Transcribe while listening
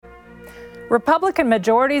Republican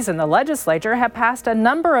majorities in the legislature have passed a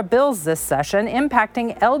number of bills this session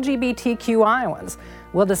impacting LGBTQ Iowans.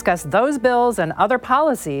 We'll discuss those bills and other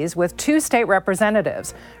policies with two state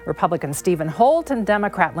representatives, Republican Stephen Holt and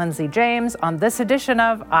Democrat Lindsay James, on this edition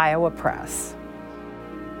of Iowa Press.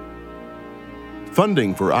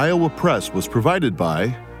 Funding for Iowa Press was provided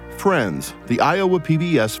by Friends, the Iowa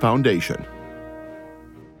PBS Foundation,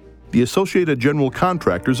 the Associated General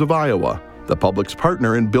Contractors of Iowa, the public's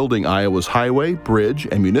partner in building Iowa's highway, bridge,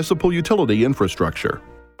 and municipal utility infrastructure.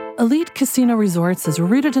 Elite Casino Resorts is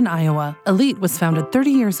rooted in Iowa. Elite was founded 30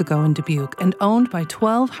 years ago in Dubuque and owned by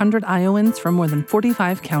 1,200 Iowans from more than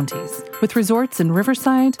 45 counties. With resorts in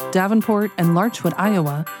Riverside, Davenport, and Larchwood,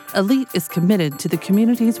 Iowa, Elite is committed to the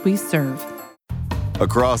communities we serve.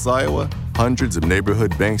 Across Iowa, hundreds of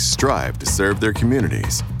neighborhood banks strive to serve their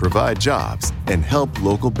communities, provide jobs, and help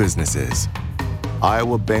local businesses.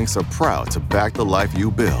 Iowa banks are proud to back the life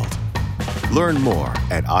you build. Learn more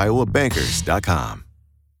at iowabankers.com.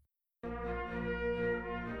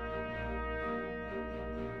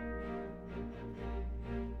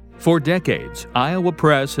 For decades, Iowa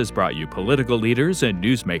Press has brought you political leaders and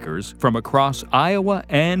newsmakers from across Iowa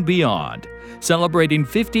and beyond, celebrating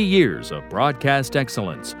 50 years of broadcast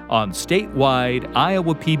excellence on statewide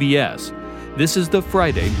Iowa PBS. This is the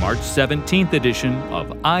Friday, March 17th edition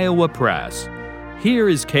of Iowa Press. Here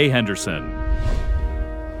is Kay Henderson.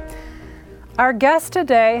 Our guests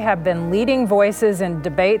today have been leading voices in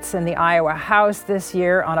debates in the Iowa House this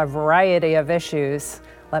year on a variety of issues.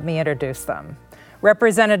 Let me introduce them.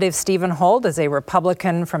 Representative Stephen Holt is a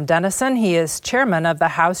Republican from Denison. He is chairman of the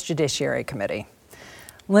House Judiciary Committee.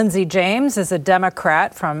 Lindsay James is a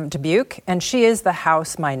Democrat from Dubuque, and she is the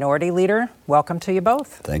House Minority Leader. Welcome to you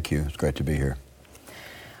both. Thank you. It's great to be here.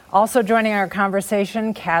 Also joining our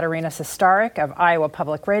conversation, Katerina Sestarik of Iowa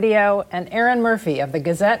Public Radio and Aaron Murphy of the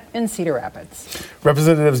Gazette in Cedar Rapids.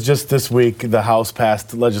 Representatives, just this week, the House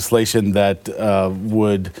passed legislation that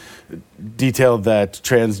would detail that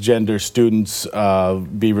transgender students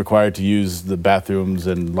be required to use the bathrooms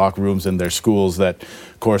and locker rooms in their schools that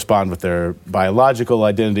correspond with their biological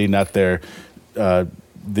identity, not their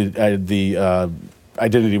the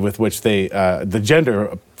identity with which they the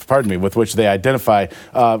gender. With which they identify.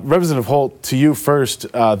 Representative Holt, to you first,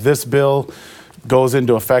 this bill goes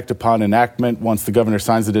into effect upon enactment once the governor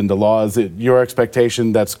signs it into law. Is it your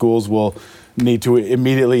expectation that schools will need to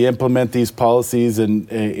immediately implement these policies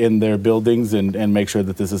in their buildings and make sure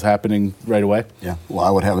that this is happening right away? Yeah, well, I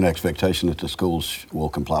would have an expectation that the schools will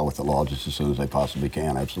comply with the law just as soon as they possibly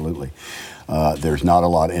can, absolutely. There's not a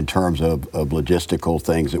lot in terms of logistical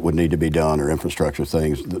things that would need to be done or infrastructure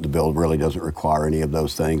things. The bill really doesn't require any of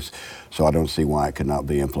those things, so I don't see why it could not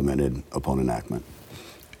be implemented upon enactment.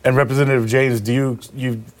 And Representative James,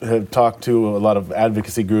 you have talked to a lot of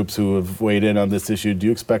advocacy groups who have weighed in on this issue. Do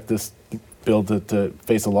you expect this bill to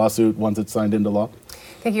face a lawsuit once it's signed into law?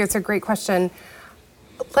 Thank you. It's a great question.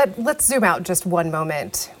 Let's zoom out just one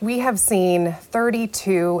moment. We have seen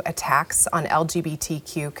 32 attacks on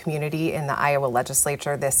LGBTQ community in the Iowa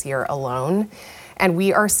legislature this year alone. And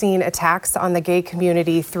we are seeing attacks on the gay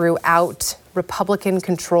community throughout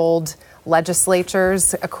Republican-controlled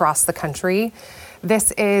legislatures across the country.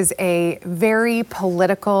 This is a very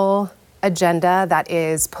political agenda that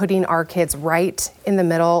is putting our kids right in the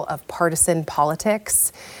middle of partisan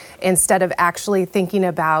politics instead of actually thinking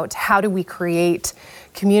about how do we create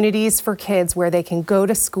communities for kids where they can go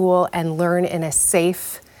to school and learn in a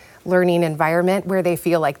safe learning environment where they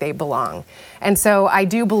feel like they belong. And so I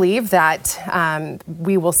do believe that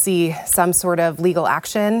we will see some sort of legal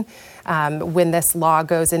action when this law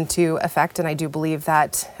goes into effect, and I do believe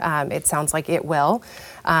that it sounds like it will.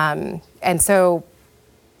 And so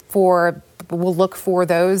we'll look for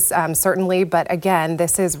those, certainly, but again,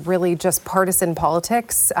 this is really just partisan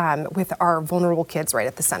politics with our vulnerable kids right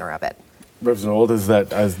at the center of it. Representative Holt, is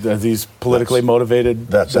that as these politically motivated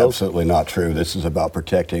That's bills? Absolutely not true. This is about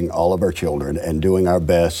protecting all of our children and doing our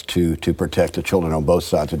best to protect the children on both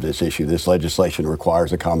sides of this issue. This legislation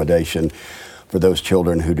requires accommodation for those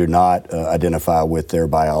children who do not identify with their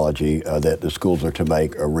biology, that the schools are to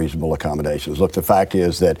make reasonable accommodations. Look, the fact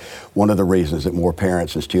is that one of the reasons that more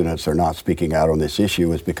parents and students are not speaking out on this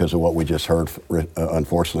issue is because of what we just heard,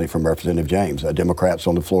 unfortunately, from Representative James. Democrats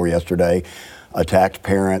on the floor yesterday attacked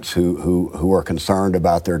parents who are concerned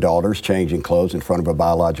about their daughters changing clothes in front of a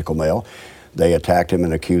biological male. They attacked him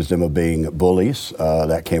and accused him of being bullies.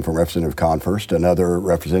 That came from Representative Conforst. Another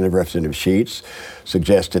representative, Representative Sheets,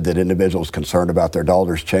 suggested that individuals concerned about their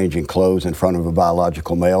daughters changing clothes in front of a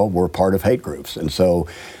biological male were part of hate groups. And so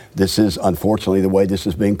this is unfortunately the way this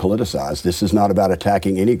is being politicized. This is not about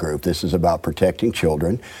attacking any group. This is about protecting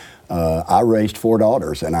children. I raised 4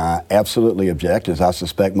 daughters, and I absolutely object, as I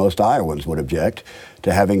suspect most Iowans would object,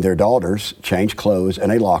 to having their daughters change clothes in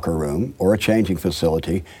a locker room or a changing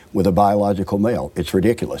facility with a biological male. It's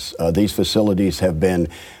ridiculous. These facilities have been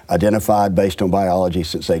identified based on biology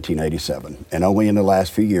since 1887, and only in the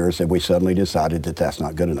last few years have we suddenly decided that that's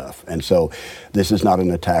not good enough. And so this is not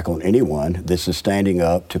an attack on anyone. This is standing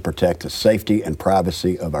up to protect the safety and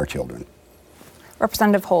privacy of our children.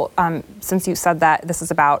 Representative Holt, since you said that this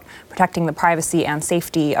is about protecting the privacy and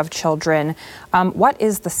safety of children, what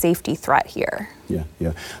is the safety threat here?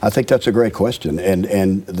 Yeah. I think that's a great question.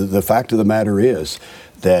 And the fact of the matter is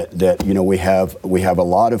that you know, we have a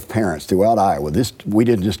lot of parents throughout Iowa. We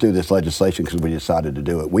didn't just do this legislation because we decided to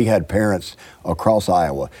do it. We had parents across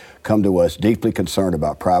Iowa come to us deeply concerned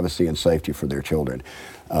about privacy and safety for their children.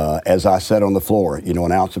 As I said on the floor, you know,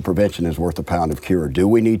 an ounce of prevention is worth a pound of cure. Do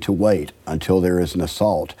we need to wait until there is an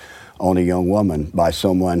assault on a young woman by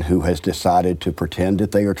someone who has decided to pretend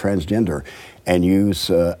that they are transgender and use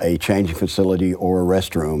a changing facility or a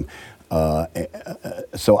restroom?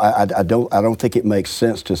 So I don't think it makes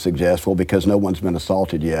sense to suggest, well, because no one's been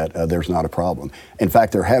assaulted yet, there's not a problem. In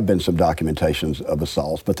fact, there have been some documentations of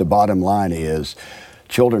assaults, but the bottom line is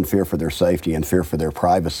children fear for their safety and fear for their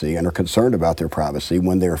privacy and are concerned about their privacy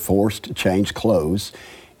when they're forced to change clothes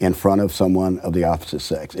in front of someone of the opposite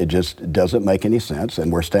sex. It just doesn't make any sense,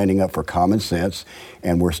 and we're standing up for common sense,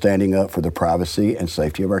 and we're standing up for the privacy and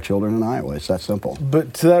safety of our children in Iowa. It's that simple.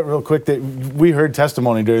 But to that real quick, we heard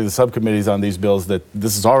testimony during the subcommittees on these bills that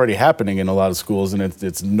this is already happening in a lot of schools, and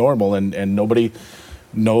it's normal, and nobody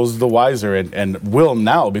knows the wiser and will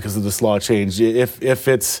now because of this law change. If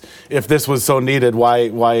this was so needed,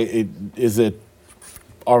 why is it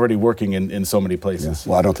already working in so many places?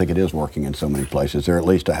 Yeah. Well, I don't think it is working in so many places. There are at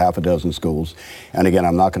least a half a dozen schools. And again,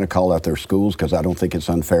 I'm not going to call out their schools because I don't think it's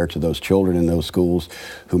unfair to those children in those schools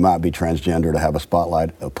who might be transgender to have a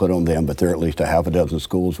spotlight put on them. But there are at least a half a dozen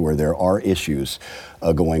schools where there are issues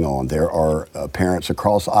going on. There are parents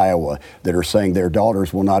across Iowa that are saying their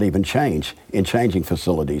daughters will not even change in changing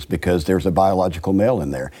facilities because there's a biological male in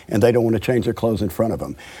there and they don't want to change their clothes in front of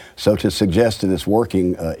them. So to suggest that it's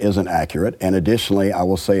working isn't accurate. And additionally, I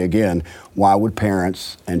will say again, why would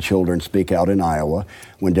parents and children speak out in Iowa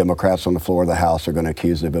when Democrats on the floor of the House are going to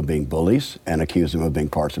accuse them of being bullies and accuse them of being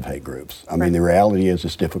parts of hate groups? I mean, the reality is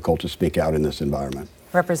it's difficult to speak out in this environment.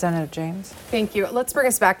 Representative James. Thank you. Let's bring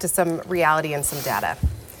us back to some reality and some data.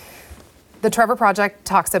 The Trevor Project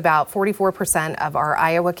talks about 44% of our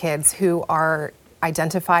Iowa kids who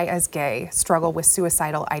identify as gay struggle with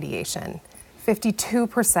suicidal ideation.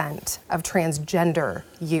 52% of transgender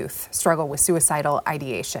youth struggle with suicidal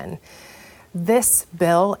ideation. This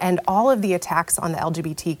bill and all of the attacks on the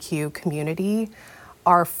LGBTQ community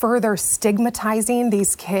are further stigmatizing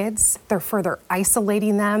these kids, they're further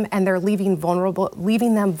isolating them, and they're leaving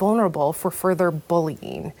them vulnerable for further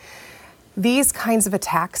bullying. These kinds of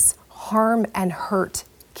attacks harm and hurt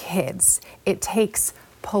kids. It takes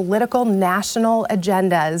political national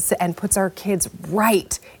agendas and puts our kids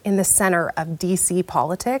right in the center of DC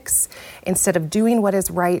politics instead of doing what is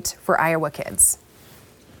right for Iowa kids.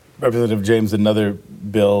 Representative James, another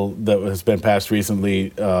bill that has been passed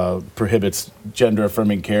recently prohibits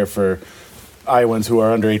gender-affirming care for Iowans who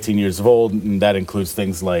are under 18 years old, and that includes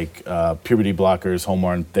things like puberty blockers,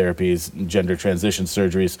 hormone therapies, gender transition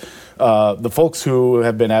surgeries. The folks who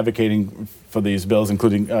have been advocating for these bills,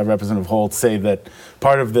 including Representative Holt, say that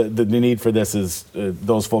part of the need for this is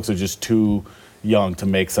those folks are just too young to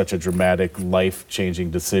make such a dramatic,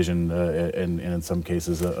 life-changing decision, and in some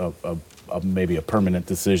cases maybe a permanent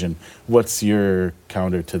decision. What's your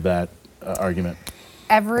counter to that argument?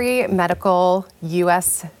 Every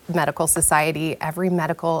U.S. medical society, every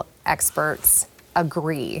medical experts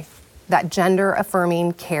agree that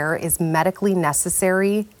gender-affirming care is medically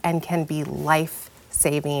necessary and can be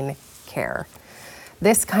life-saving care.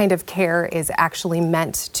 This kind of care is actually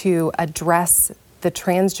meant to address the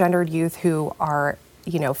transgendered youth who are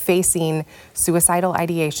facing suicidal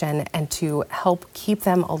ideation and to help keep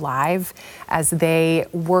them alive as they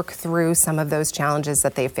work through some of those challenges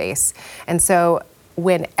that they face. And so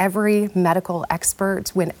when every medical expert,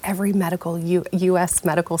 when every medical U.S.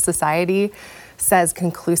 medical society says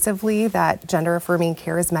conclusively that gender-affirming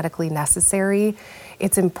care is medically necessary,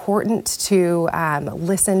 it's important to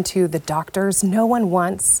listen to the doctors. No one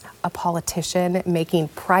wants a politician making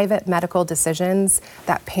private medical decisions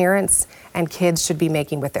that parents and kids should be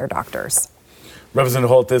making with their doctors. Representative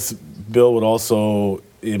Holt, this bill would also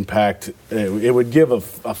impact, it would give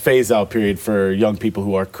a phase-out period for young people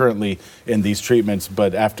who are currently in these treatments,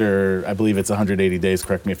 but after, I believe it's 180 days,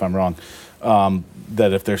 correct me if I'm wrong,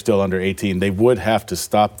 that if they're still under 18, they would have to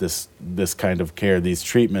stop this kind of care, these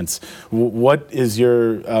treatments. What is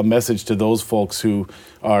your message to those folks who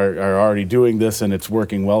are already doing this and it's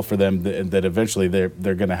working well for them, that eventually they're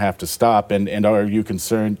going to have to stop? And are you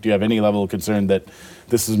concerned, do you have any level of concern that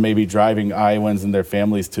this is maybe driving Iowans and their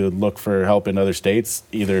families to look for help in other states,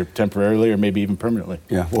 either temporarily or maybe even permanently?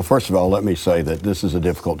 Yeah, well, first of all, let me say that this is a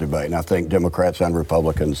difficult debate, and I think Democrats and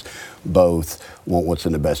Republicans both want what's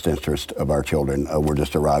in the best interest of our children. We're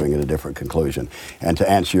just arriving at a different conclusion. And to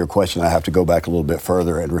answer your question, I have to go back a little bit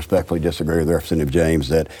further and respectfully disagree with Representative James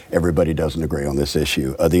that everybody doesn't agree on this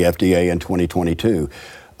issue. The FDA in 2022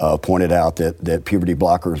 pointed out that puberty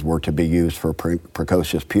blockers were to be used for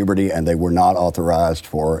precocious puberty, and they were not authorized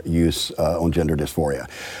for use on gender dysphoria.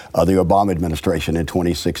 The Obama administration in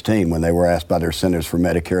 2016, when they were asked by their Centers for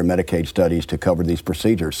Medicare and Medicaid Studies to cover these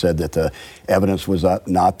procedures, said that the evidence was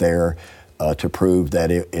not there to prove that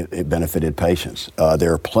it benefited patients.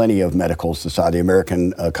 There are plenty of medical society. The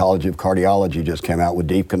American College of Cardiology just came out with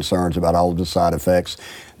deep concerns about all of the side effects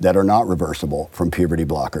that are not reversible from puberty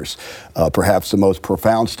blockers. Perhaps the most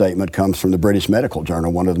profound statement comes from the British Medical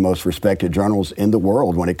Journal, one of the most respected journals in the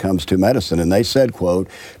world when it comes to medicine. And they said, quote,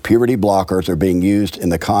 puberty blockers are being used in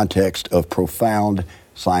the context of profound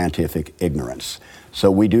scientific ignorance. So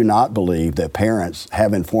we do not believe that parents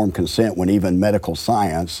have informed consent when even medical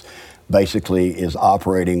science basically is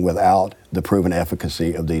operating without the proven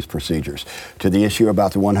efficacy of these procedures. To the issue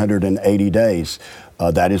about the 180 days,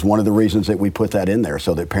 that is one of the reasons that we put that in there,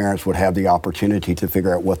 so that parents would have the opportunity to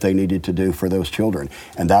figure out what they needed to do for those children.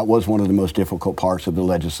 And that was one of the most difficult parts of the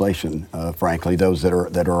legislation, frankly, those that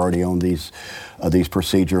are already on these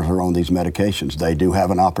procedures or on these medications. They do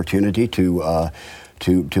have an opportunity to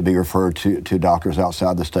be referred to doctors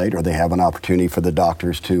outside the state, or they have an opportunity for the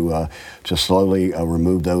doctors to slowly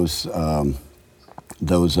remove those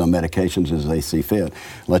medications as they see fit.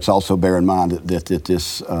 Let's also bear in mind that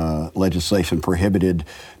this legislation prohibited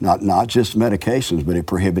not just medications, but it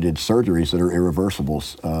prohibited surgeries that are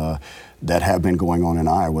irreversibles that have been going on in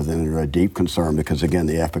Iowa. And they're a deep concern because, again,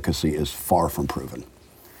 the efficacy is far from proven.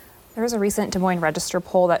 There was a recent Des Moines Register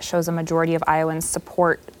poll that shows a majority of Iowans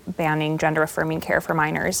support banning gender-affirming care for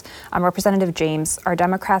minors. Representative James, are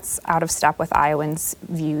Democrats out of step with Iowans'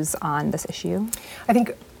 views on this issue? I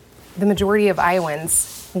think the majority of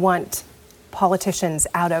Iowans want politicians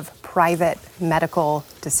out of private medical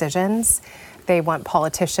decisions. They don't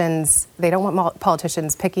want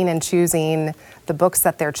politicians picking and choosing the books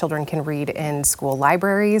that their children can read in school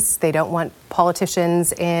libraries. They don't want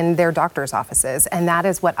politicians in their doctor's offices. And that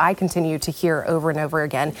is what I continue to hear over and over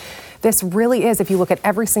again. This really is, if you look at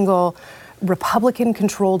every single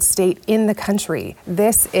Republican-controlled state in the country,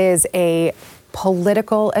 this is a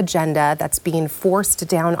political agenda that's being forced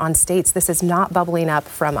down on states. This is not bubbling up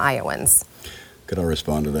from Iowans. Could I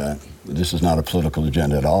respond to that? This is not a political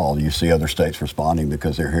agenda at all. You see other states responding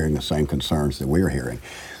because they're hearing the same concerns that we're hearing.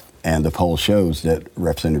 And the poll shows that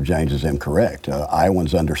Representative James is incorrect.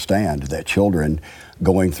 Iowans understand that children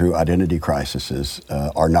going through identity crises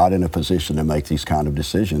are not in a position to make these kind of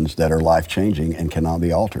decisions that are life-changing and cannot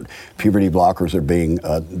be altered. Puberty blockers are being,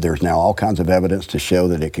 there's now all kinds of evidence to show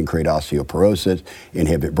that it can create osteoporosis,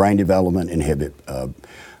 inhibit brain development, inhibit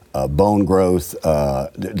bone growth.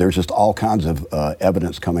 There's just all kinds of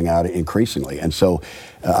evidence coming out increasingly. And so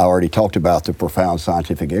I already talked about the profound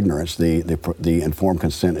scientific ignorance. The informed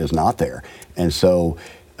consent is not there. And so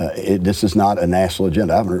this is not a national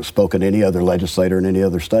agenda. I haven't spoken to any other legislator in any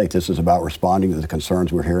other state. This is about responding to the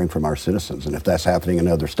concerns we're hearing from our citizens. And if that's happening in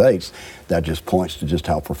other states, that just points to just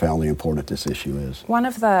how profoundly important this issue is. One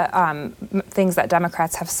of the things that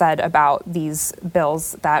Democrats have said about these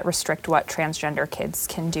bills that restrict what transgender kids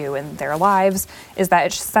can do in their lives is that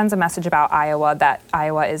it sends a message about Iowa, that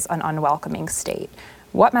Iowa is an unwelcoming state.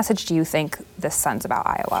 What message do you think this sends about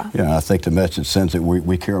Iowa? Yeah, I think the message sends that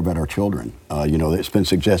we care about our children. It's been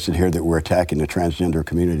suggested here that we're attacking the transgender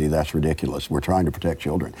community. That's ridiculous. We're trying to protect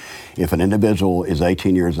children. If an individual is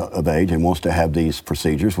 18 years of age and wants to have these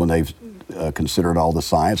procedures when they've considered all the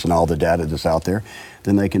science and all the data that's out there,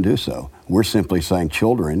 then they can do so. We're simply saying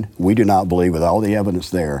children, we do not believe with all the evidence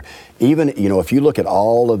there. Even, if you look at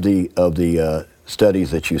all of the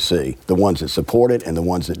studies that you see, the ones that support it and the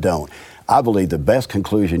ones that don't, I believe the best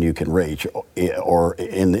conclusion you can reach or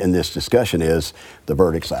in this discussion is the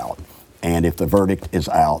verdict's out. And if the verdict is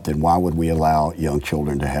out, then why would we allow young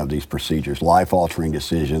children to have these procedures, life-altering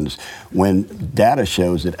decisions, when data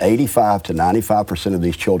shows that 85 to 95% of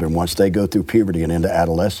these children, once they go through puberty and into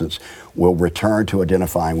adolescence, will return to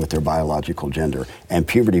identifying with their biological gender. And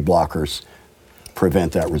puberty blockers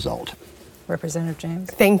prevent that result. Representative James.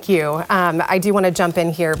 Thank you. I do want to jump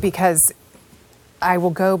in here because I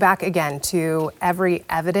will go back again to every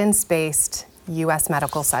evidence-based U.S.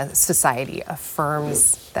 medical society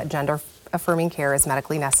affirms that gender-affirming care is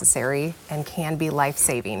medically necessary and can be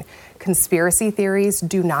life-saving. Conspiracy theories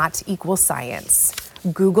do not equal science.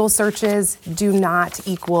 Google searches do not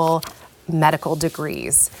equal medical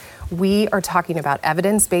degrees. We are talking about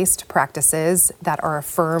evidence-based practices that are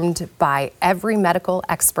affirmed by every medical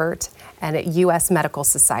expert and at U.S. medical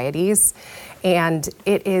societies. And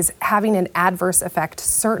it is having an adverse effect,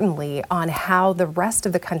 certainly, on how the rest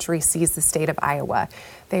of the country sees the state of Iowa.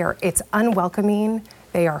 It's unwelcoming,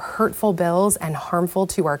 they are hurtful bills and harmful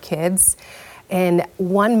to our kids. In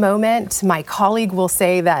one moment, my colleague will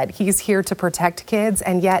say that he's here to protect kids,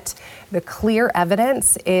 and yet the clear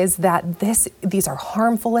evidence is that these are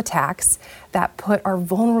harmful attacks that put our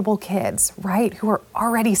vulnerable kids, right, who are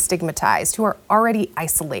already stigmatized, who are already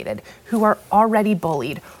isolated, who are already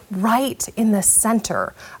bullied, right in the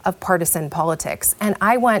center of partisan politics. And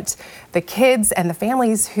I want the kids and the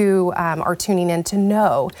families who are tuning in to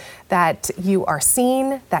know that you are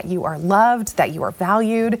seen, that you are loved, that you are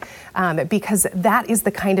valued, because that is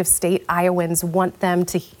the kind of state Iowans want them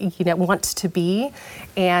to, want to be,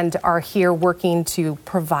 and are here working to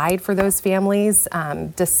provide for those families,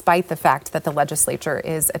 despite the fact that the legislature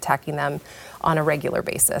is attacking them on a regular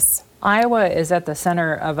basis. Iowa is at the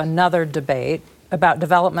center of another debate about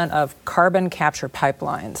development of carbon capture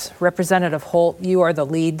pipelines. Representative Holt, you are the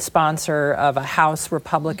lead sponsor of a House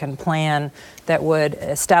Republican plan that would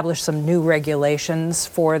establish some new regulations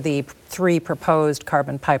for the 3 proposed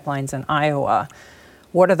carbon pipelines in Iowa.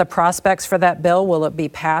 What are the prospects for that bill? Will it be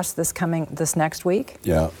passed this next week?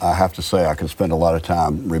 Yeah, I have to say I could spend a lot of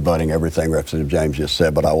time rebutting everything Representative James just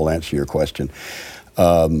said, but I will answer your question.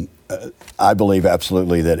 I believe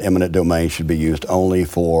absolutely that eminent domain should be used only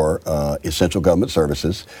for essential government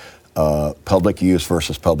services, public use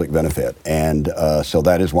versus public benefit. And so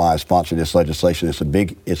that is why I sponsored this legislation. It's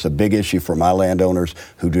a big issue for my landowners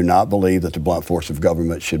who do not believe that the blunt force of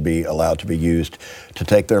government should be allowed to be used to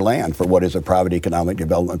take their land for what is a private economic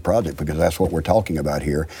development project, because that's what we're talking about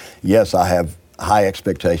here. Yes, I have high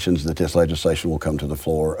expectations that this legislation will come to the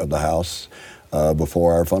floor of the House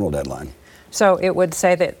before our final deadline. So it would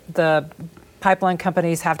say that the pipeline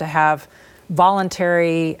companies have to have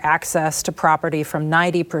voluntary access to property from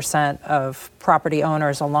 90% of property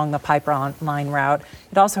owners along the pipeline route.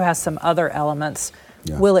 It also has some other elements.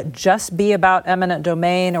 Yeah. Will it just be about eminent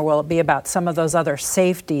domain, or will it be about some of those other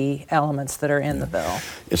safety elements that are in the bill?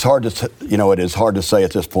 It's hard to, it is hard to say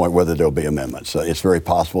at this point whether there'll be amendments. It's very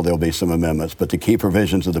possible there'll be some amendments, but the key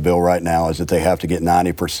provisions of the bill right now is that they have to get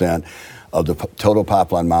 90% of the total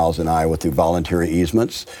pipeline miles in Iowa through voluntary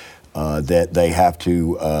easements, that they have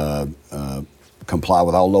to comply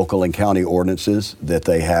with all local and county ordinances, that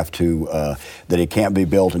they have to, that it can't be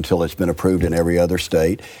built until it's been approved in every other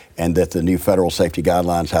state, and that the new federal safety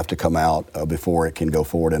guidelines have to come out before it can go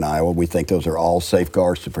forward in Iowa. We think those are all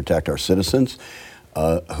safeguards to protect our citizens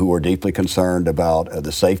who are deeply concerned about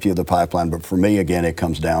the safety of the pipeline. But for me, again, it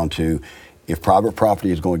comes down to, if private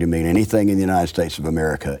property is going to mean anything in the United States of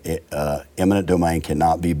America, eminent domain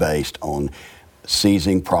cannot be based on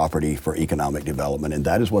seizing property for economic development, and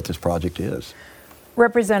that is what this project is.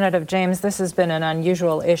 Representative James, this has been an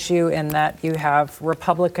unusual issue in that you have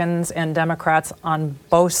Republicans and Democrats on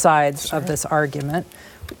both sides of this argument.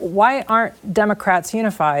 Why aren't Democrats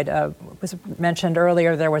unified? It was mentioned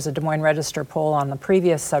earlier there was a Des Moines Register poll on the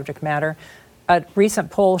previous subject matter. A recent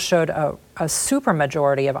poll showed a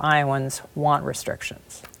supermajority of Iowans want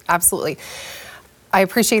restrictions. Absolutely. I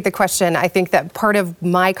appreciate the question. I think that part of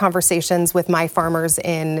my conversations with my farmers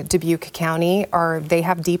in Dubuque County they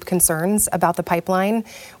have deep concerns about the pipeline.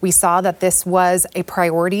 We saw that this was a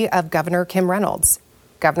priority of Governor Kim Reynolds.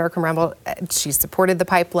 Governor Kim Reynolds, she supported the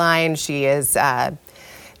pipeline.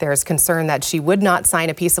 There's concern that she would not sign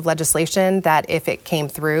a piece of legislation that, if it came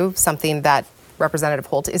through, something that Representative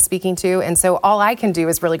Holt is speaking to. And so all I can do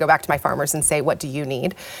is really go back to my farmers and say, what do you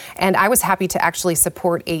need? And I was happy to actually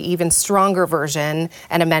support a even stronger version,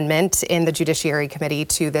 an amendment in the Judiciary Committee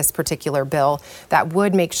to this particular bill that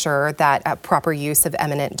would make sure that proper use of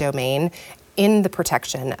eminent domain in the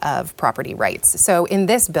protection of property rights. So in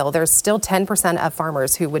this bill, there's still 10% of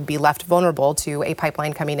farmers who would be left vulnerable to a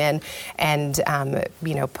pipeline coming in and,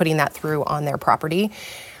 putting that through on their property.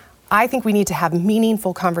 I think we need to have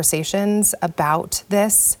meaningful conversations about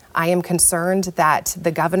this. I am concerned that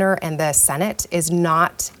the governor and the Senate is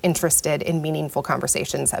not interested in meaningful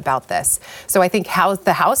conversations about this. So I think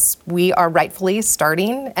the House, we are rightfully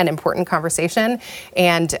starting an important conversation,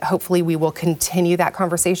 and hopefully we will continue that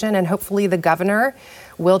conversation, and hopefully the governor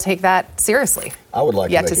will take that seriously. I would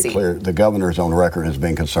like to make it clear, the governor's on record has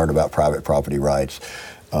been concerned about private property rights.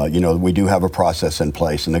 We do have a process in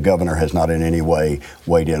place, and the governor has not in any way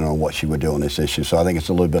weighed in on what she would do on this issue. So I think it's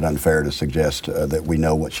a little bit unfair to suggest that we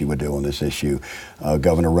know what she would do on this issue.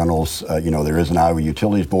 Governor Reynolds, there is an Iowa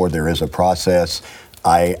Utilities Board. There is a process.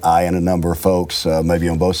 I and a number of folks, maybe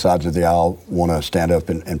on both sides of the aisle, want to stand up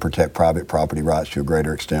and protect private property rights to a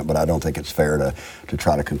greater extent, but I don't think it's fair to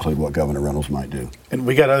try to conclude what Governor Reynolds might do. And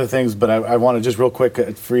we got other things, but I want to just real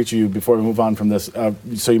quick for each of you before we move on from this.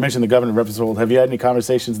 So you mentioned the governor, Representative Holt. Have you had any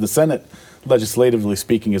conversations? The Senate, legislatively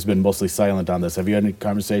speaking, has been mostly silent on this. Have you had any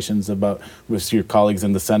conversations with your colleagues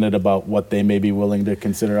in the Senate about what they may be willing to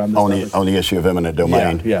consider on this? On the issue of eminent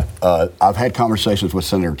domain? Yeah. I've had conversations with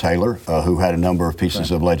Senator Taylor, who had a number of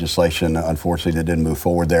pieces of legislation, unfortunately, that didn't move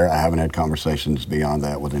forward there. I haven't had conversations beyond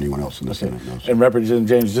that with anyone else in the Senate. No. And Representative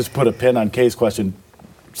James, just put a pin on Kay's question.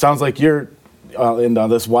 Sounds like you're in on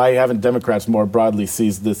this. Why haven't Democrats more broadly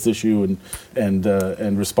seized this issue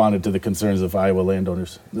and responded to the concerns of Iowa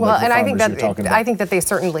landowners? Well, and I think that they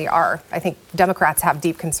certainly are. I think Democrats have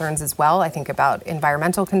deep concerns as well. I think about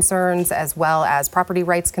environmental concerns as well as property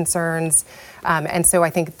rights concerns. And so I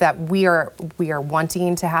think that we are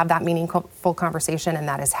wanting to have that meaningful conversation, and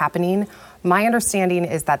that is happening. My understanding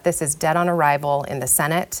is that this is dead on arrival in the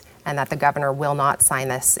Senate, and that the governor will not sign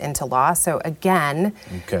this into law. So again,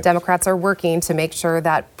 Democrats are working to make sure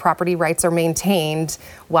that property rights are maintained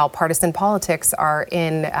while partisan politics are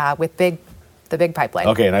in with the big pipeline.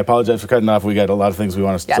 Okay, and I apologize for cutting off. We got a lot of things we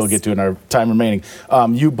want to still get to in our time remaining.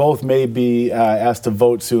 You both may be asked to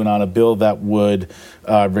vote soon on a bill that would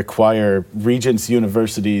require Regents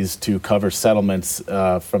universities to cover settlements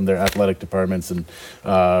from their athletic departments and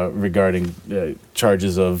regarding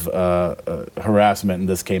charges of harassment. And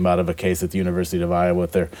this came out of a case at the University of Iowa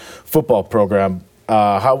with their football program.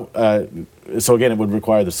 So again, it would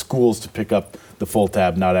require the schools to pick up the full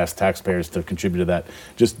tab, not ask taxpayers to contribute to that.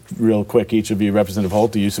 Just real quick, each of you, Representative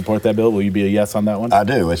Holt, do you support that bill? Will you be a yes on that one? I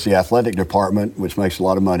do. It's the athletic department, which makes a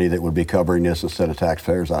lot of money, that would be covering this instead of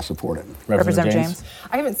taxpayers. I support it. Representative James?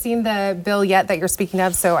 I haven't seen the bill yet that you're speaking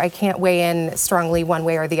of, so I can't weigh in strongly one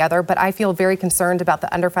way or the other, but I feel very concerned about the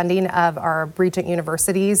underfunding of our Regent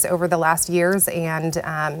universities over the last years, and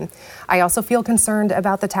I also feel concerned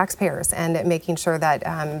about the taxpayers and making sure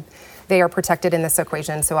that they are protected in this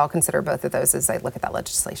equation, so I'll consider both of those as I look at that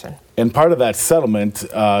legislation. And part of that settlement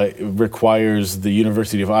requires the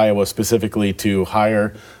University of Iowa specifically to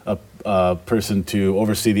hire a person to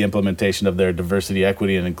oversee the implementation of their diversity,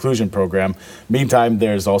 equity, and inclusion program. Meantime,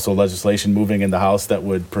 there's also legislation moving in the House that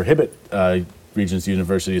would prohibit Regents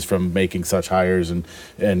universities from making such hires and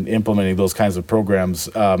implementing those kinds of programs.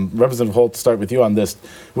 Representative Holt, start with you on this.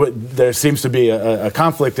 There seems to be a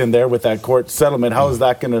conflict in there with that court settlement. How is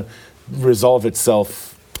that going to resolve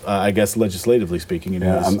itself, I guess, legislatively speaking?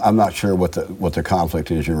 I'm not sure what the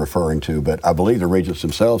conflict is you're referring to, but I believe the Regents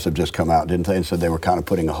themselves have just come out, didn't they, and said they were kind of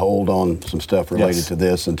putting a hold on some stuff related to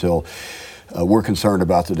this until we're concerned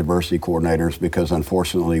about the diversity coordinators, because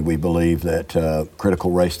unfortunately we believe that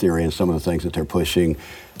critical race theory and some of the things that they're pushing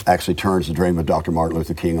actually turns the dream of Dr. Martin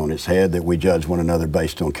Luther King on its head, that we judge one another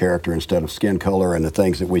based on character instead of skin color, and the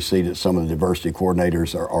things that we see that some of the diversity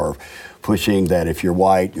coordinators are pushing, that if you're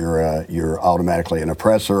white, you're automatically an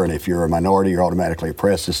oppressor, and if you're a minority, you're automatically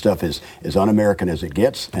oppressed. This stuff is as un-American as it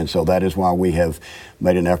gets, and so that is why we have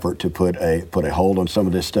made an effort to put a hold on some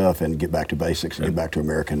of this stuff and get back to basics and get back to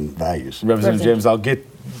American values. Representative James, I'll get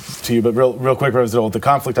to you, but real quick, Representative, the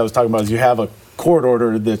conflict I was talking about is you have a court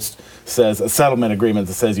order that says, a settlement agreement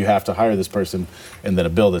that says you have to hire this person, and then a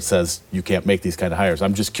bill that says you can't make these kind of hires.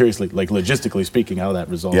 I'm just curious, like logistically speaking, how that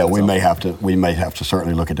resolves. Yeah, we may have to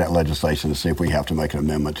certainly look at that legislation to see if we have to make an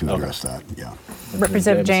amendment to address that. Yeah.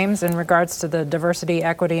 Representative James, in regards to the diversity,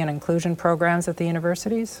 equity, and inclusion programs at the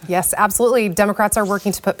universities? Yes, absolutely. Democrats are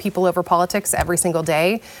working to put people over politics every single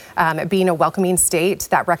day. Being a welcoming state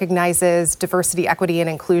that recognizes diversity, equity, and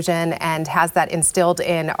inclusion and has that instilled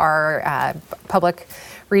in our public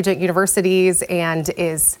Regent universities and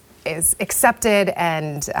is is accepted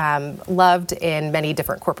and loved in many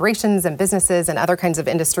different corporations and businesses and other kinds of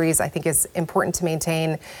industries, I think is important to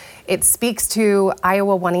maintain. It speaks to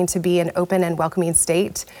Iowa wanting to be an open and welcoming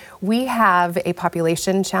state. We have a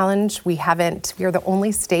population challenge. We are the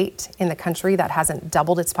only state in the country that hasn't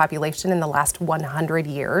doubled its population in the last 100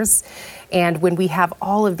 years. And when we have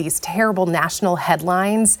all of these terrible national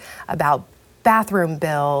headlines about bathroom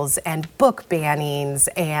bills and book bannings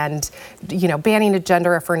and, banning of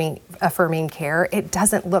gender affirming care, it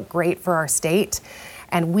doesn't look great for our state.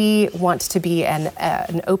 And we want to be an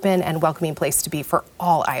open and welcoming place to be for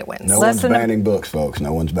all Iowans. No one's banning books, folks.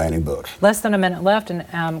 No one's banning books. Less than a minute left,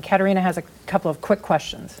 and Katerina has a couple of quick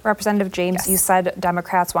questions. Representative James, yes. You said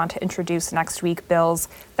Democrats want to introduce next week bills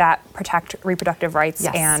that protect reproductive rights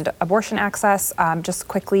yes. and abortion access. Just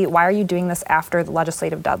quickly, why are you doing this after the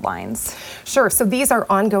legislative deadlines? Sure. So these are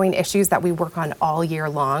ongoing issues that we work on all year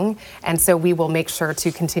long. And so we will make sure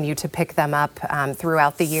to continue to pick them up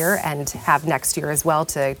throughout the year and have next year as well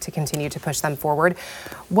to continue to push them forward.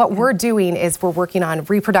 What we're doing is we're working on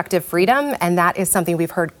reproductive freedom, and that is something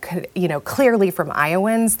we've heard clearly from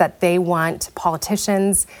Iowans, that they want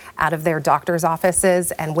politicians out of their doctor's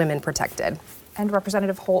offices and women protected. And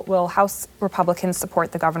Representative Holt, will House Republicans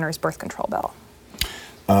support the governor's birth control bill?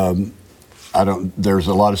 There's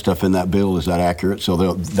a lot of stuff in that bill. Is that accurate?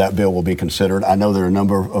 So that bill will be considered. I know there are a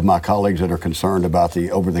number of my colleagues that are concerned about the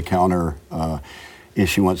over-the-counter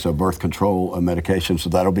issuance of birth control medication, so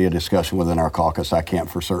that'll be a discussion within our caucus. I can't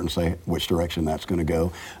for certain say which direction that's going to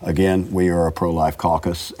go. Again, we are a pro-life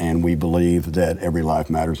caucus, and we believe that every life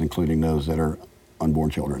matters, including those that are unborn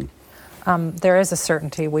children. There is a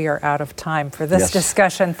certainty we are out of time for this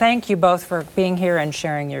discussion. Thank you both for being here and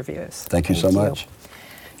sharing your views. Thank you so much.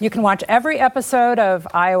 You can watch every episode of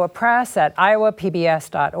Iowa Press at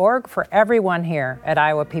iowapbs.org. For everyone here at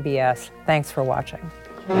Iowa PBS, thanks for watching.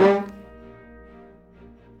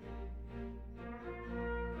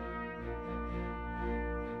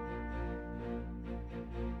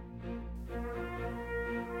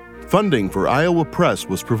 Funding for Iowa Press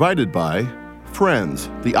was provided by Friends,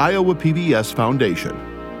 the Iowa PBS Foundation,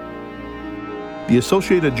 the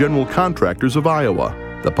Associated General Contractors of Iowa,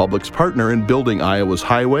 the public's partner in building Iowa's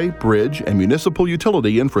highway, bridge, and municipal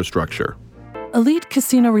utility infrastructure. Elite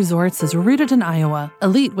Casino Resorts is rooted in Iowa.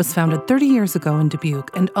 Elite was founded 30 years ago in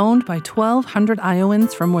Dubuque and owned by 1,200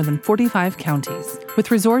 Iowans from more than 45 counties. With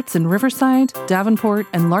resorts in Riverside, Davenport,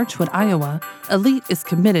 and Larchwood, Iowa, Elite is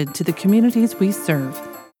committed to the communities we serve.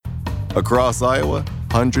 Across Iowa,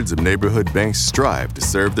 hundreds of neighborhood banks strive to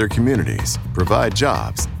serve their communities, provide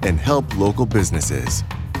jobs, and help local businesses.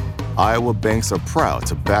 Iowa banks are proud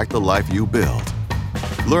to back the life you build.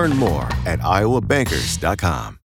 Learn more at iowabankers.com.